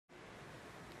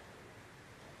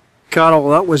Carol,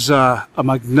 that was a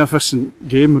magnificent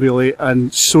game, really,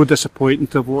 and so disappointing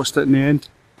to have lost it in the end.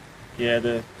 Yeah,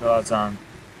 the lads aren't,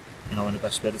 in the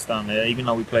best spirits down there. Even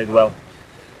though we played well,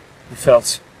 we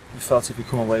felt if we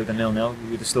come away with a 0-0,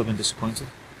 we would have still been disappointed.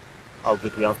 How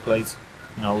good we have played.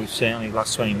 We've certainly the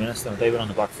last 20 minutes, they were on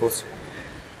the back foot.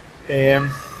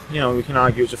 We can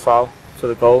argue it's a foul for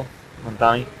the goal on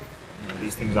Danny.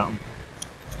 These things happen.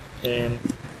 Yeah,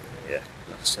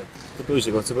 like I said, the boys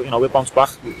are good, but we bounced back.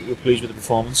 We're pleased with the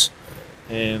performance.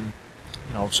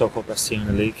 So-called best team in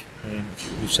the league.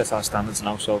 We've set our standards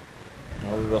now, so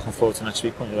we're looking forward to next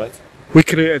week. Aren't you right? We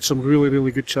created some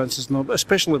really good chances now,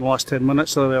 especially in the last 10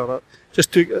 minutes there. That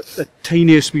just took the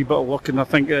tiniest wee bit of luck, and I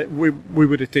think we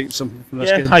would have taken something from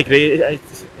this game. I agree. It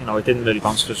didn't really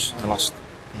bounce for us in the last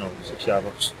 6-yard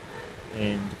box.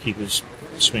 The keepers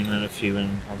swinging in a few,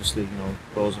 and obviously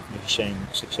balls of Mickey Shane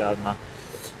 6-yard and that.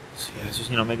 So, yeah, just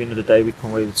maybe another day we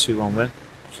come away with a 2-1 win.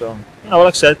 So like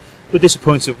I said, we're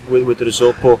disappointed with the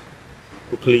result, but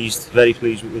we're pleased, very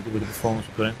pleased with the performance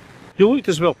we put in. You looked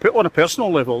as well, on a personal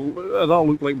level, that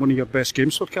looked like one of your best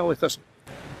games for Caley Thistle.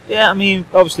 Yeah,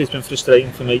 obviously it's been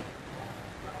frustrating for me.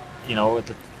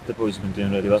 The boys have been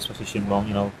doing really well, especially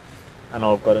Shinbon. I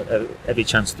know I've got every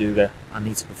chance to do that. I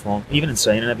need to perform, even in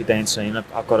training, every day in training.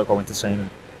 I've got to go into training.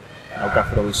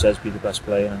 Gafford always says be the best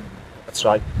player, and I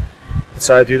try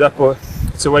to do that. But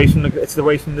it's away from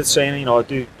the training. I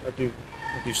do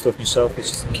stuff myself. It's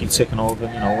just keep ticking over.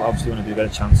 Obviously when I do get a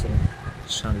chance, I'm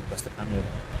just trying to do the best I can. Really.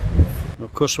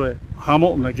 Of course, with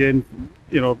Hamilton again,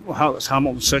 it's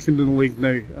Hamilton second in the league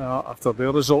now after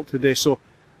their result today. So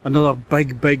another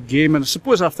big game, and I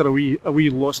suppose after a wee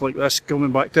loss like this,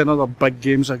 coming back to another big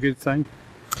game's a good thing.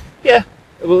 Yeah,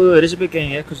 well, it is a big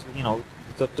game, yeah, because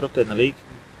they're up there in the league,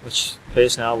 which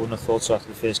personally I wouldn't have thought so after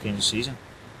the first game of the season.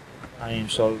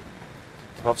 So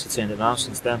they've obviously turned it around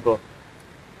since then, but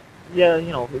yeah,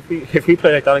 if we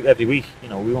play like that every week,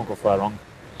 we won't go far wrong.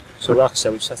 So like I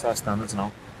said, we've set our standards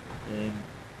now,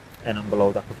 and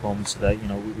below that performance today,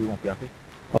 we won't be happy.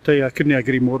 I'll tell you, I couldn't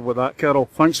agree more with that, Carol.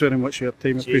 Thanks very much for your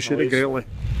time. I appreciate it greatly.